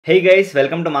Hey guys,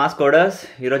 welcome to MassCoders.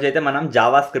 ఈరోజు అయితే మనం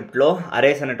జావాస్క్రిప్ట్లో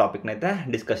అరేస్ అనే టాపిక్ని అయితే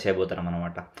డిస్కస్ చేయబోతున్నాం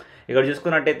అనమాట. ఇక్కడ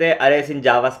చూసుకున్నట్టయితే arrays in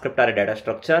JavaScript are data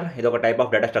structure, ఇది ఒక టైప్ ఆఫ్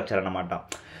డేటా స్ట్రక్చర్ అనమాట.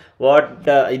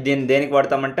 దీన్ని దేనికి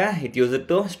వాడతామంటే it use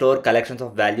to store collections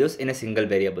of values in a single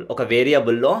variable. ఒక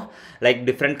వేరియబుల్లో లైక్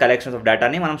డిఫరెంట్ కలెక్షన్స్ ఆఫ్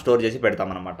డేటాని మనం స్టోర్ చేసి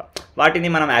పెడతామన్నమాట.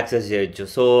 వాటిని మనం యాక్సెస్ చేయొచ్చు.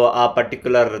 సో ఆ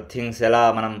పర్టికులర్ థింగ్స్ ఎలా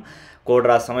మనం కోడ్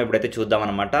రాస్తామో ఇప్పుడైతే చూద్దాం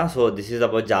అనమాట. So this is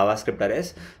about JavaScript arrays.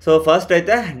 So first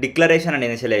అయితే డిక్లరేషన్ అండ్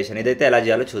ఇనిషియలైజేషన్ ఇదైతే ఎలా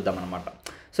చేయాలో చూద్దాం అనమాట.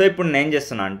 సో ఇప్పుడు నేను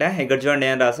చేస్తున్నా అంటే ఇక్కడ చూడండి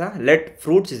ఏం రాసా, let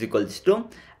fruits is equals to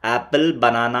Apple,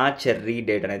 banana, cherry,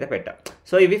 date అని అయితే పెట్టా.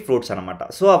 సో ఇవి ఫ్రూట్స్ అనమాట.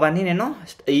 సో అవన్నీ నేను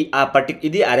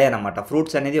ఇది అరే అనమాట.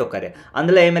 ఫ్రూట్స్ అనేది ఒక అరే.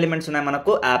 అందులో ఏం ఎలిమెంట్స్ ఉన్నాయి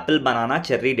మనకు, యాపిల్, బనానా,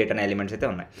 చెర్రీ, డేట్ అనే ఎలిమెంట్స్ అయితే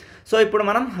ఉన్నాయి. సో ఇప్పుడు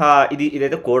మనం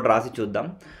ఇదైతే కోడ్ రాసి చూద్దాం.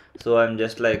 So I'm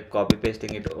just like copy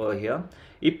pasting it over here.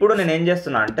 ఇప్పుడు నేను ఏం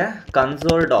చేస్తున్నా అంటే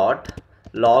console dot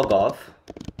log of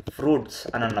fruits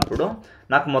అని అన్నప్పుడు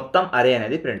నాకు మొత్తం అరే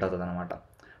అనేది ప్రింట్ అవుతుంది అనమాట.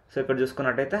 సో ఇక్కడ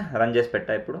చూసుకున్నట్టయితే రన్ చేసి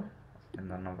పెట్టా. ఇప్పుడు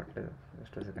అవ్వట్లేదు,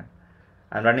 just second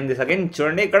I'm running this again.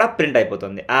 చూడండి ఇక్కడ ప్రింట్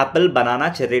అయిపోతుంది, యాపిల్, బనానా,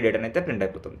 చెర్రీ, డేట్ అని అయితే ప్రింట్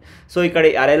అయిపోతుంది. సో ఇక్కడ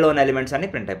అరేలో ఉన్న ఎలిమెంట్స్ అన్ని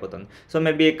ప్రింట్ అయిపోతుంది. సో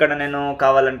మేబీ ఇక్కడ నేను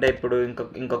కావాలంటే ఇప్పుడు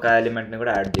ఇంకొక ఎలిమెంట్ని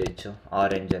కూడా యాడ్ చేయొచ్చు,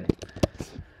 ఆరెంజ్ అని.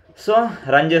 సో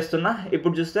రన్ చేస్తున్నా,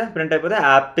 ఇప్పుడు చూస్తే ప్రింట్ అయిపోతే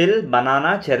Apple,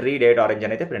 banana, cherry, date, orange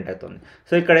అని అయితే ప్రింట్ అవుతుంది.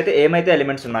 సో ఇక్కడైతే ఏమైతే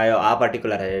ఎలిమెంట్స్ ఉన్నాయో ఆ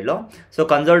particular అరేలో so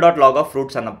console dot log of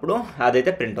fruits అన్నప్పుడు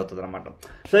అదైతే ప్రింట్ అవుతుంది అనమాట.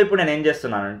 సో ఇప్పుడు నేను ఏం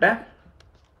చేస్తున్నానంటే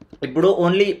ఇప్పుడు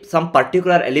ఓన్లీ సమ్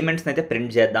పర్టికులర్ ఎలిమెంట్స్ని అయితే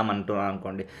ప్రింట్ చేద్దాం అంటున్నాను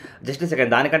అనుకోండి. జస్ట్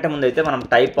సెకండ్, దానికంటే ముందు అయితే మనం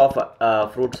టైప్ ఆఫ్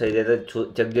ఫ్రూట్స్ ఏదైతే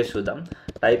చెక్ చేసి చూద్దాం.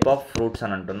 టైప్ ఆఫ్ ఫ్రూట్స్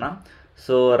అని అంటున్నా.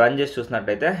 సో రన్ చేసి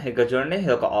చూసినట్టయితే ఇక్కడ చూడండి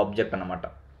ఇది ఒక ఆబ్జెక్ట్ అనమాట.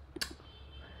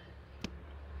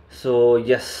 సో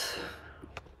ఎస్,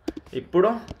 ఇప్పుడు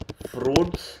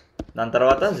ఫ్రూట్స్ దాని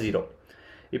తర్వాత 0.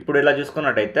 ఇప్పుడు ఇలా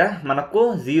చూసుకున్నట్టయితే మనకు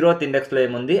 0th ఇండెక్స్లో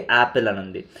ఏముంది, యాపిల్ అని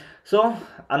ఉంది. సో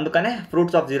అందుకనే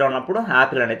ఫ్రూట్స్ ఆఫ్ 0 అన్నప్పుడు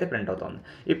యాపిల్ అని అయితే ప్రింట్ అవుతుంది.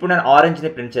 ఇప్పుడు నేను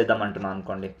ఆరెంజ్ని ప్రింట్ చేద్దాం అంటున్నాను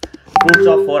అనుకోండి. ఫ్రూట్స్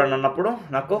ఆఫ్ 4 అని అన్నప్పుడు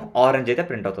నాకు ఆరెంజ్ అయితే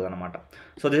ప్రింట్ అవుతుంది అనమాట.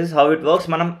 So this is how it works.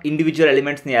 మనం ఇండివిజువల్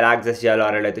ఎలిమెంట్స్ని ఎలా యాక్సెస్ చేయాలో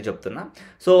అరేలో అయితే చెప్తున్నా.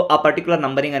 సో ఆ పర్టికులర్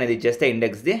నంబరింగ్ అనేది ఇచ్చేస్తే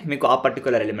ఇండెక్స్ది మీకు ఆ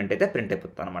పర్టికులర్ ఎలిమెంట్ అయితే ప్రింట్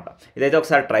అయిపోతుంది అనమాట. ఇదైతే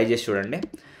ఒకసారి ట్రై చేసి చూడండి.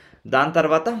 దాని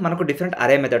తర్వాత మనకు డిఫరెంట్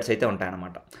అరే మెథడ్స్ అయితే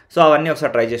ఉంటాయన్నమాట. సో అవన్నీ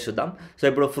ఒకసారి ట్రై చేసి చూద్దాం. సో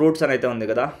ఇప్పుడు ఫ్రూట్స్ అని అయితే ఉంది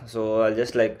కదా. So I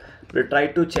just like will try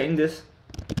to change this.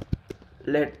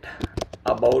 Let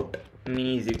about me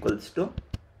is equals to,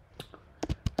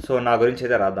 so నా గురించి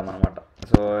అయితే రాద్దాం అనమాట.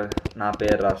 సో నా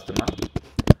పేరు రాస్తున్నా.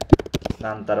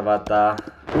 దాని తర్వాత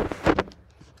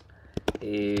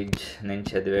ఏజ్, నేను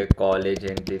చదివే కాలేజ్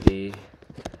ఏంటిది,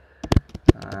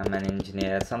 ఐఎమ్ అన్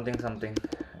ఇంజనీర్, సంథింగ్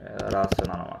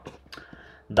రాస్తున్నాను అనమాట.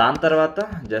 దాని తర్వాత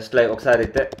జస్ట్ లైక్ ఒకసారి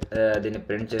అయితే దీన్ని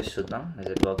ప్రింట్ చేసి చూద్దాం,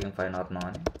 is it working fine are no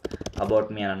అని. అబౌట్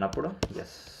మీ అని అన్నప్పుడు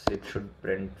yes, it should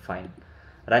print fine.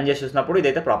 Run చేసి చూసినప్పుడు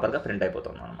ఇదైతే ప్రాపర్గా ప్రింట్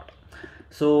అయిపోతుంది అనమాట.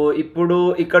 సో ఇప్పుడు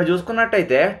ఇక్కడ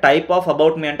చూసుకున్నట్టయితే టైప్ ఆఫ్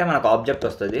అబౌట్ మీ అంటే మనకు ఆబ్జెక్ట్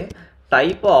వస్తుంది.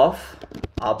 Type of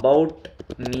about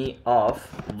me of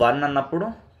 1 అన్నప్పుడు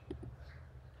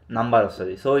నంబర్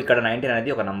వస్తుంది. సో ఇక్కడ 19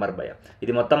 అనేది ఒక నంబర్ భయ.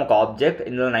 ఇది మొత్తం ఒక ఆబ్జెక్ట్,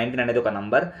 ఇందులో 19 అనేది ఒక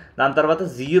నంబర్. దాని తర్వాత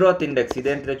 0th ఇండెక్స్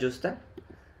ఇదేంటిదో చూస్తే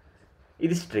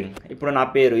ఇది స్ట్రింగ్. ఇప్పుడు నా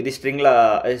పేరు ఇది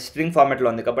స్ట్రింగ్ ఫార్మాట్లో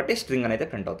ఉంది కాబట్టి స్ట్రింగ్ అనేది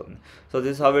ప్రింట్ అవుతుంది. So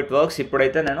this how it works.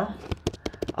 ఇప్పుడైతే నేను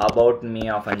అబౌట్ మీ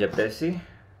ఆఫ్ అని చెప్పేసి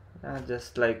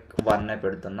జస్ట్ లైక్ 1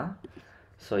 పెడుతున్నా.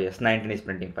 So yes, 19 is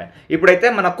printing fine. ఇప్పుడైతే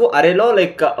మనకు అరేలో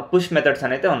లైక్ పుష్ మెథడ్స్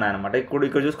అయితే ఉన్నాయన్నమాట.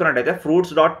 ఇక్కడ చూసుకున్నట్టయితే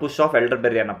fruits dot push of elder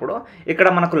berry అన్నప్పుడు ఇక్కడ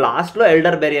మనకు లాస్ట్లో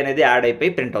ఎల్డర్ బెర్రీ అనేది యాడ్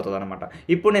అయిపోయి ప్రింట్ అవుతుంది అనమాట.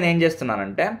 ఇప్పుడు నేను ఏం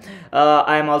చేస్తున్నానంటే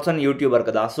ఐఎమ్ ఆల్సో యూట్యూబర్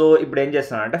కదా. సో ఇప్పుడు ఏం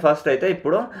చేస్తున్నానంటే ఫస్ట్ అయితే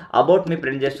ఇప్పుడు అబౌట్ మీ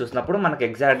ప్రింట్ చేసి చూసినప్పుడు మనకు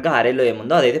ఎగ్జాక్ట్గా అరేలో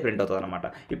ఏముందో అదైతే ప్రింట్ అవుతుంది అనమాట.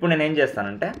 ఇప్పుడు నేను ఏం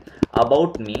చేస్తానంటే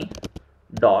about me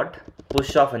dot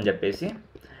push of అని చెప్పేసి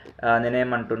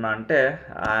నేనేమంటున్నా అంటే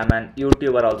ఐఎమ్ అన్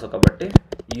యూట్యూబర్ ఆల్సో కాబట్టి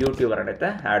యూట్యూబర్ అని అయితే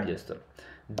యాడ్ చేస్తాను.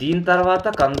 దీని తర్వాత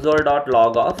console dot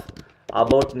log of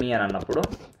about me అని అన్నప్పుడు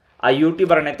ఆ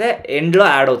యూట్యూబర్ అని అయితే ఎండ్లో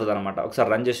యాడ్ అవుతుంది అనమాట. ఒకసారి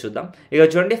రన్ చేసి చూద్దాం. ఇక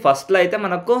చూడండి ఫస్ట్లో అయితే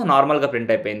మనకు నార్మల్గా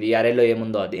ప్రింట్ అయిపోయింది ఈ అరేలో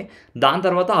ఏముందో అది. దాని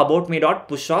తర్వాత about me dot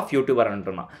push of YouTuber అని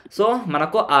అంటున్నా. సో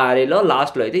మనకు ఆ అరేలో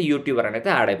లాస్ట్లో అయితే యూట్యూబర్ అని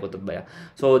అయితే యాడ్ అయిపోతుంది భయ.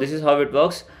 So this is how it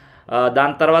works.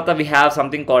 దాని తర్వాత we have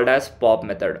something called as pop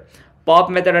method. Pop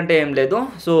method అంటే ఏం లేదు.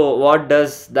 So what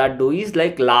does that do is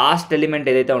like last element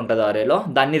ఏదైతే ఉంటుందో అరేలో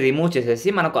దాన్ని రిమూవ్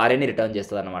చేసేసి మనకు అరేని రిటర్న్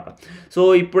చేస్తుంది అనమాట. సో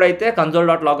ఇప్పుడైతే console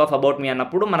dot log of about me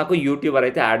అన్నప్పుడు మనకు యూట్యూబర్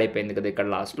అయితే యాడ్ అయిపోయింది కదా ఇక్కడ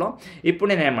లాస్ట్లో. ఇప్పుడు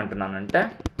నేను ఏమంటున్నానంటే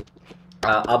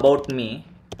about me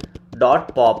dot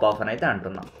pop of అని అయితే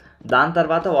అంటున్నా. దాని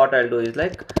తర్వాత what I'll do is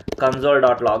like console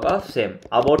dot log of same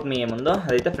about me ఏముందో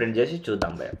అదైతే ప్రింట్ చేసి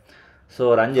చూద్దాం భయ.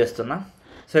 సో రన్ చేస్తున్నా.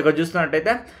 సో ఇక్కడ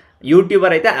చూస్తున్నట్టయితే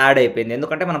యూట్యూబర్ అయితే యాడ్ అయిపోయింది,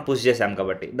 ఎందుకంటే మనం పుష్ చేసాం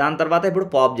కాబట్టి. దాని తర్వాత ఇప్పుడు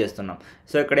పాప్ చేస్తున్నాం.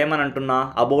 సో ఇక్కడ ఏమని అంటున్నా,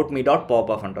 about me dot pop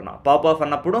of అంటున్నా. పాప్ ఆఫ్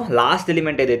అన్నప్పుడు లాస్ట్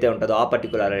ఎలిమెంట్ ఏదైతే ఉంటుందో ఆ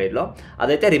పర్టికులర్ అరేలో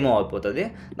అదైతే రిమూవ్ అయిపోతుంది.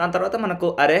 దాని తర్వాత మనకు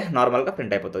అరే నార్మల్గా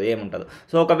ప్రింట్ అయిపోతుంది, ఏముంటుంది.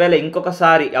 సో ఒకవేళ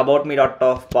ఇంకొకసారి about me dot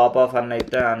of pop of అని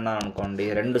అయితే అన్నా అనుకోండి,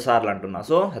 2 సార్లు అంటున్నా.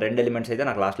 సో 2 ఎలిమెంట్స్ అయితే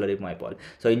నాకు లాస్ట్లో రిమూవ్ అయిపోవాలి.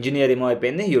 సో ఇంజనీర్ రిమూవ్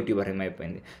అయిపోయింది, యూట్యూబర్ రిమూవ్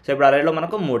అయిపోయింది. సో ఇప్పుడు అరేలో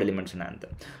మనకు 3 ఎలిమెంట్స్ ఉన్నాయి అంతే.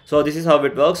 So this is how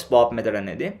it works pop method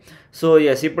అనేది. సో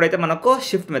ఎస్, ఇప్పుడైతే మనకు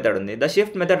షిఫ్ట్ మెథడ్ ఉంది. The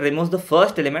shift method removes the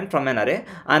first element from ఎన్ అరే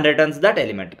and returns that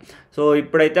element. So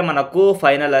ఇప్పుడైతే మనకు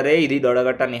ఫైనల్ అరే ఇది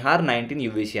దొడగట్ట నిహార్ 19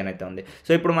 UVC అని అయితే ఉంది.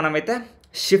 సో ఇప్పుడు మనమైతే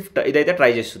షిఫ్ట్ ఇదైతే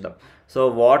ట్రై చేసి చూద్దాం. So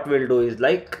what will do is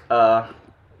like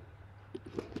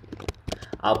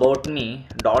about me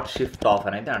dot shift of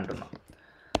అని అయితే అంటున్నాం.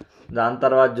 దాని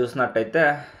తర్వాత చూసినట్టయితే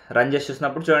రన్ చేసి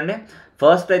చూసినప్పుడు చూడండి,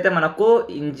 ఫస్ట్ అయితే మనకు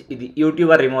ఇది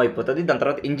యూట్యూబర్ రిమూవ్ అయిపోతుంది, దాని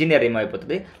తర్వాత ఇంజనీర్ రిమూవ్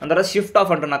అయిపోతుంది, దాని తర్వాత షిఫ్ట్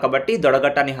ఆఫ్ అంటున్నా కాబట్టి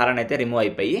దొడగట్ట నిహార్ అయితే రిమూవ్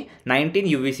అయిపోయి 19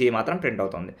 UVC మాత్రం ప్రింట్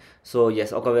అవుతుంది. సో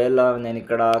ఎస్, ఒకవేళ నేను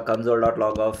ఇక్కడ కన్సోల్ డాట్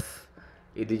లాగ్ ఆఫ్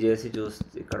ఇది చేసి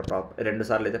ఇక్కడ 2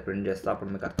 సార్లు అయితే ప్రింట్ చేస్తా,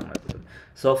 అప్పుడు మీకు అర్థమవుతుంది.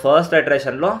 సో ఫస్ట్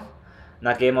ఇటరేషన్లో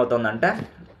నాకేమవుతుందంటే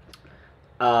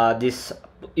దిస్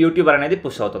యూట్యూబర్ అనేది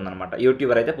పుష్ అవుతుంది అనమాట.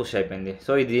 యూట్యూబర్ అయితే పుష్ అయిపోయింది.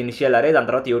 సో ఇది ఇనిషియల్ అరే, దాని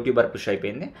తర్వాత యూట్యూబర్ పుష్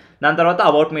అయిపోయింది. దాని తర్వాత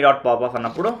about me dot pop of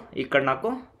అన్నప్పుడు ఇక్కడ నాకు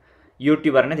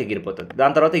యూట్యూబర్ అనేది ఎగిరిపోతుంది.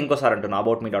 దాని తర్వాత ఇంకోసారి అంటున్నా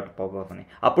about me dot pop of అని,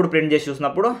 అప్పుడు ప్రింట్ చేసి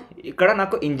చూసినప్పుడు ఇక్కడ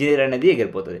నాకు ఇంజనీర్ అనేది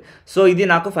ఎగిరిపోతుంది. సో ఇది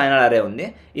నాకు ఫైనల్ అరే ఉంది.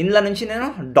 ఇందులో నుంచి నేను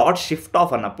డాట్ షిఫ్ట్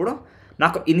ఆఫ్ అన్నప్పుడు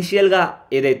నాకు ఇనిషియల్గా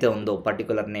ఏదైతే ఉందో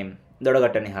పర్టికులర్ నేమ్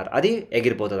దొడగట్ట నిహార్ అది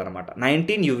ఎగిరిపోతుంది అనమాట.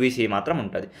 19 UVC మాత్రం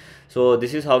ఉంటుంది. So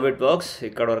this is how it works.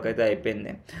 ఇక్కడ వరకు అయితే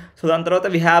అయిపోయింది. సో దాని తర్వాత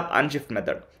we have unshift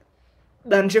method.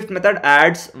 The unshift method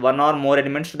ads 1 or more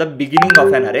elements to the beginning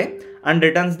of అన్ అరే and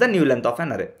returns the new length of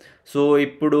అన్ అరే. సో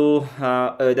ఇప్పుడు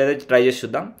ఏదైతే ట్రై చేసి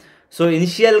చూద్దాం. సో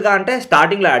ఇనిషియల్గా అంటే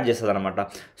స్టార్టింగ్లో యాడ్ చేస్తుంది అనమాట.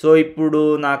 సో ఇప్పుడు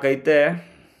నాకైతే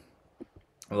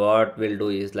what will do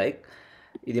is like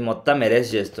ఇది మొత్తం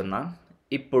ఎరేజ్ చేస్తున్నా.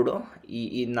 ఇప్పుడు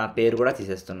ఈ నా పేరు కూడా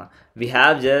తీసేస్తున్నా. We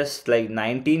have just like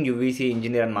 19 UVC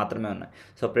engineer అని మాత్రమే ఉన్నాయి.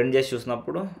 సో ప్రింట్ చేసి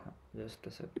చూసినప్పుడు జస్ట్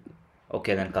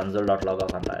ఓకే, నేను కన్సోల్ డాట్ లాగ్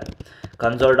ఆఫ్ అని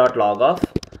console dot log of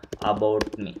about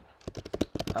me.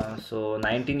 So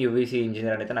 19 UVC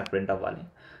engineer అయితే నాకు ప్రింట్ అవ్వాలి.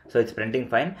 So it's printing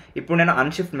fine. ఇప్పుడు నేను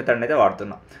అన్షిఫ్ట్ మెథడ్ అయితే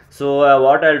వాడుతున్నా. So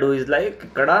what I do is like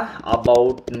ఇక్కడ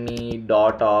about me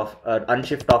dot of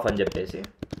unshift of అని చెప్పేసి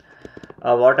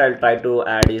what I try to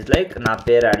add is like నా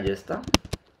పేరు యాడ్ చేస్తా.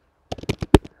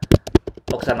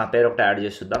 ఒకసారి నా పేరు ఒకటి యాడ్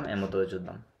చేసి చూద్దాం, ఏమవుతుందో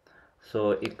చూద్దాం. సో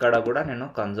ఇక్కడ కూడా నేను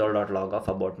console dot log of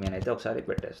about me అయితే ఒకసారి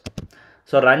పెట్టేస్తాను.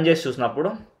 సో రన్ చేసి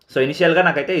చూసినప్పుడు సో ఇనిషియల్గా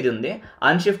నాకైతే ఇది ఉంది.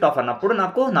 అన్షిఫ్ట్ ఆఫ్ అన్నప్పుడు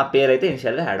నాకు నా పేరు అయితే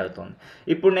ఇనిషియల్గా యాడ్ అవుతుంది.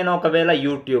 ఇప్పుడు నేను ఒకవేళ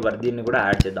యూట్యూబర్ దీన్ని కూడా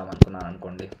యాడ్ చేద్దాం అనుకున్నాను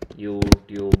అనుకోండి,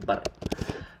 యూట్యూబర్.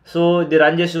 సో ఇది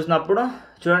రన్ చేసి చూసినప్పుడు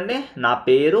చూడండి నా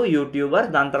పేరు యూట్యూబర్,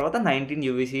 దాని తర్వాత 19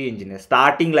 UVC ఇంజనీర్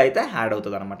స్టార్టింగ్లో అయితే యాడ్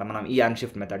అవుతుంది అనమాట మనం ఈ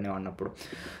అన్షిఫ్ట్ మెథడ్ని వాడినప్పుడు.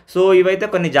 సో ఇవైతే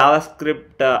కొన్ని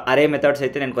జావాస్క్రిప్ట్ అరే మెథడ్స్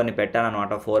అయితే నేను కొన్ని పెట్టాను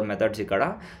అనమాట, 4 మెథడ్స్ ఇక్కడ.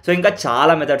 సో ఇంకా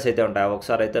చాలా మెథడ్స్ అయితే ఉంటాయి,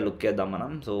 ఒకసారి అయితే లుక్ చేద్దాం మనం.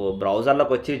 సో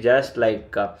బ్రౌజర్లోకి వచ్చి just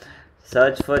like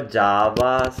search for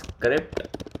JavaScript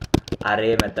అరే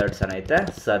మెథడ్స్ అని అయితే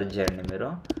సర్చ్ చేయండి మీరు.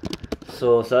 సో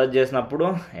సర్చ్ చేసినప్పుడు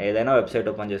ఏదైనా వెబ్సైట్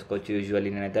ఓపెన్ చేసుకోవచ్చు. యూజువల్లీ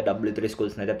నేనైతే W3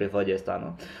 స్కూల్స్ని అయితే ప్రిఫర్ చేస్తాను.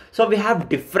 సో వీ హ్యావ్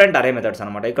డిఫరెంట్ అరే మెథడ్స్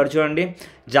అనమాట. ఇక్కడ చూడండి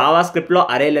జావాస్క్రిప్ట్లో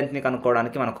అరే లెంత్ని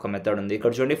కనుక్కోవడానికి మనకు ఒక మెథడ్ ఉంది.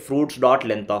 ఇక్కడ చూడండి ఫ్రూట్స్ డాట్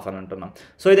లెంత్ ఆఫ్ అని అంటున్నాం.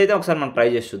 సో ఇదైతే ఒకసారి మనం ట్రై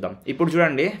చేసి చూద్దాం. ఇప్పుడు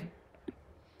చూడండి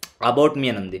అబౌట్ మీ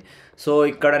అని ఉంది. సో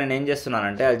ఇక్కడ నేను ఏం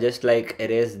చేస్తున్నానంటే I just like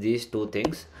erase these 2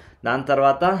 things. దాని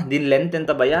తర్వాత దీని లెంత్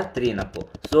ఎంత భయ్యా 3 నాకు.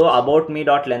 So about me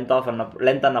dot length of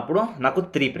length అన్నప్పుడు నాకు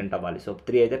 3 ప్రింట్ అవ్వాలి. సో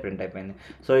 3 అయితే ప్రింట్ అయిపోయింది.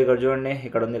 సో ఇక్కడ చూడండి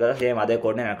ఇక్కడ ఉంది కదా సేమ్ అదే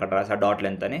కోడ్ నేను అక్కడ రాసా డాట్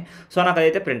లెంత్ అని. సో నాకు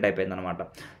అదైతే ప్రింట్ అయిపోయింది అనమాట.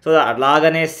 సో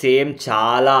అలాగనే సేమ్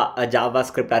చాలా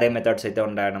జావాస్క్రిప్ట్ అరే మెథడ్స్ అయితే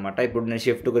ఉంటాయన్నమాట. ఇప్పుడు నేను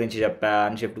షిఫ్ట్ గురించి చెప్పా,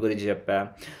 అన్షిఫ్ట్ గురించి చెప్పా,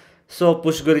 సో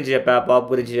పుష్ గురించి చెప్పా, పాప్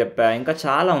గురించి చెప్పా, ఇంకా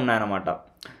చాలా ఉన్నాయన్నమాట.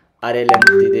 అరే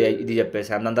లెంత్ ఇది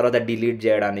చెప్పేసాను. దాని తర్వాత డిలీట్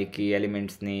చేయడానికి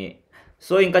ఎలిమెంట్స్ని.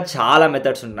 సో ఇంకా చాలా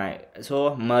మెథడ్స్ ఉన్నాయి. So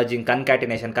merging,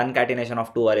 concatenation of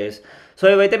 2 arrays. So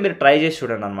ఇవైతే మీరు ట్రై చేసి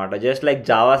చూడండి అనమాట. జస్ట్ లైక్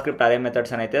జావాస్క్రిప్ట్ అరే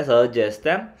మెథడ్స్ అని అయితే సర్చ్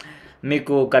చేస్తే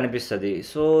మీకు కనిపిస్తుంది.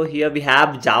 So here we have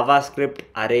JavaScript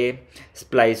అరే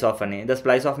స్ప్లైస్ ఆఫ్ అని. The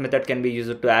splice of method can be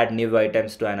used to add new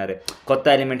items to an అరే. కొత్త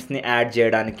ఎలిమెంట్స్ని యాడ్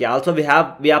చేయడానికి. Also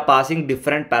we are passing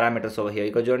different parameters over here.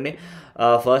 ఇక్కడ చూడండి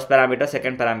ఫస్ట్ పారామీటర్,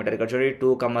 సెకండ్ పారామీటర్. ఇక్కడ చూడండి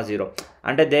 2,0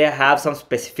 అంటే they have some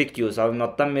specific use. అవి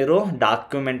మొత్తం మీరు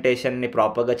డాక్యుమెంటేషన్ని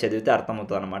ప్రాపర్గా చదివితే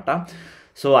అర్థమవుతుంది అనమాట.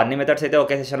 సో అన్ని మెథడ్స్ అయితే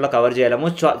ఒకే సెషన్లో కవర్ చేయలేము.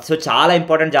 సో చాలా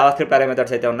ఇంపార్టెంట్ జావాస్క్రిప్ట్ అరే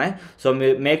మెథడ్స్ అయితే ఉన్నాయి. So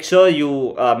make sure you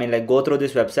like go through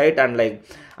this website and like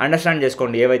understand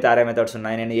చేసుకోండి ఏవైతే అరే మెథడ్స్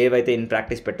ఉన్నాయి, నేను ఏవైతే ఇన్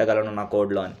ప్రాక్టీస్ పెట్టగలను నా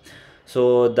కోడ్లో అని. So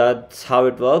that's how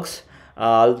it works.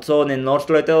 Also నేను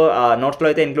నోట్స్లో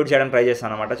అయితే ఇంక్లూడ్ చేయడానికి ట్రై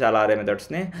చేస్తాను అనమాట చాలా అరే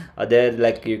మెథడ్స్ని. అదే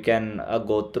like you can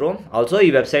go through. Also ఈ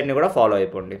వెబ్సైట్ని కూడా ఫాలో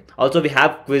అయిపోండి. Also we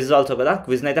have quiz also కదా,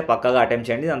 క్విజ్ని అయితే పక్కాగా అటెంప్ట్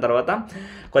చేయండి. దాని తర్వాత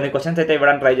కొన్ని క్వశ్చన్స్ అయితే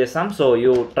ఇవ్వడానికి ట్రై చేస్తాం. So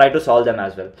you try to solve them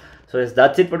as well. So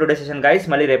that's it for today session guys.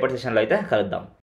 మళ్ళీ రేపటి సెషన్లో అయితే కలుద్దాం.